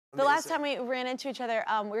The last time we ran into each other,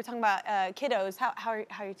 we were talking about kiddos. How are your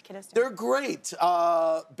kiddos doing? They're great.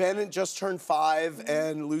 Ben just turned 5,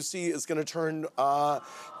 and Lucy is going to turn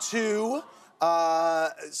 2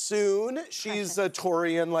 soon. She's a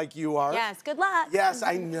Taurian like you are. Yes, good luck. Yes,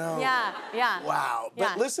 I know. Yeah, yeah. Wow. But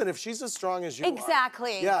Yeah. listen, if she's as strong as you are.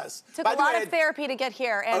 Exactly. Yes. Took a lot of therapy to get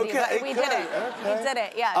here, Andy, but we did it. Okay. We did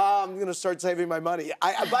it, yeah. I'm going to start saving my money.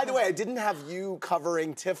 By the way, I didn't have you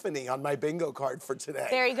covering Tiffany on my bingo card for today.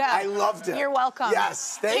 There you go. I loved it. You're welcome.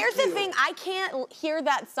 Yes, thank you. Here's the thing, I can't hear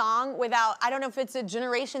that song without, I don't know if it's a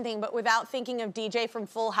generation thing, but without thinking of DJ from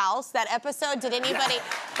Full House. That episode, did anybody,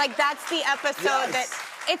 like that's the episode that,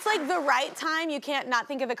 it's like the right time. You can't not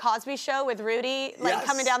think of The Cosby Show with Rudy, like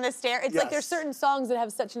coming down the stair. It's like there's certain songs that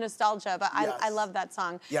have such nostalgia, but I love that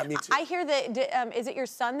song. Yeah, me too. I hear that, is it your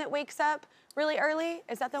son that wakes up really early?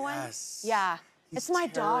 Is that the one? Yes. Yeah. It's my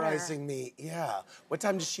daughter. Terrorizing me, yeah. What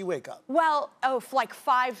time does she wake up? Well, like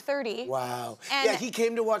 5:30. Wow. And yeah, he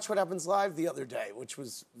came to watch What Happens Live the other day, which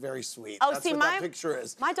was very sweet. Oh, That's see, what that picture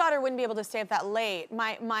is. My daughter wouldn't be able to stay up that late.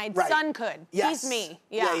 My son could. Yes. He's me.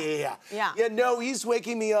 Yeah. Yeah, no, he's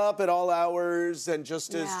waking me up at all hours and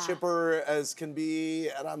just as chipper as can be.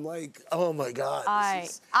 And I'm like, oh my God,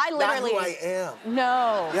 this is literally not who I am.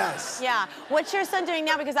 No. Yes. Yeah. What's your son doing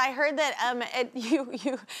now? Because I heard that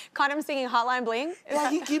you caught him singing Hotline Bling. Yeah,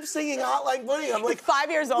 he keeps singing Hotline Bling. I'm like, 5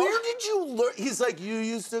 years old. Where did you learn? He's like, you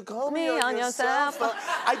used to call me on your cell phone.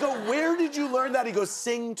 I go, where did you learn that? He goes,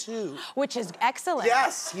 sing too. Which is excellent.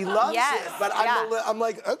 Yes, he loves it. But I'm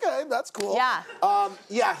like, okay, that's cool. Yeah.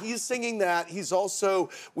 Yeah, he's singing that. He's also,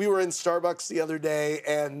 we were in Starbucks the other day,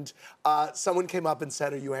 and someone came up and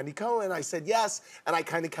said, are you Andy Cohen? I said, yes. And I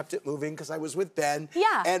kind of kept it moving because I was with Ben.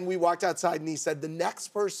 Yeah. And we walked outside, and he said, the next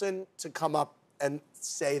person to come up and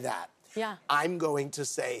say that, I'm going to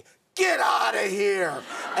say, get out of here.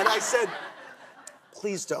 And I said,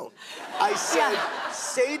 please don't. I said,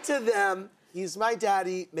 say to them, he's my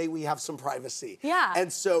daddy, may we have some privacy. Yeah.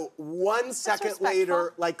 And so 1 second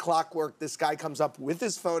later, like clockwork, this guy comes up with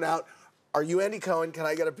his phone out. Are you Andy Cohen? Can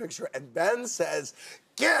I get a picture? And Ben says,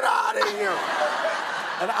 get out of here.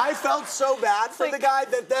 And I felt so bad for the guy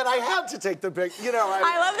that then I had to take the picture. You know,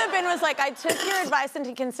 I love that Ben was like, I took your advice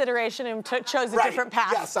into consideration and chose a different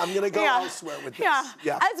path. Yes, I'm going to go elsewhere with this.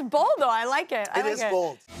 Yeah. That's bold, though. I like it. It is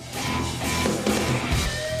bold.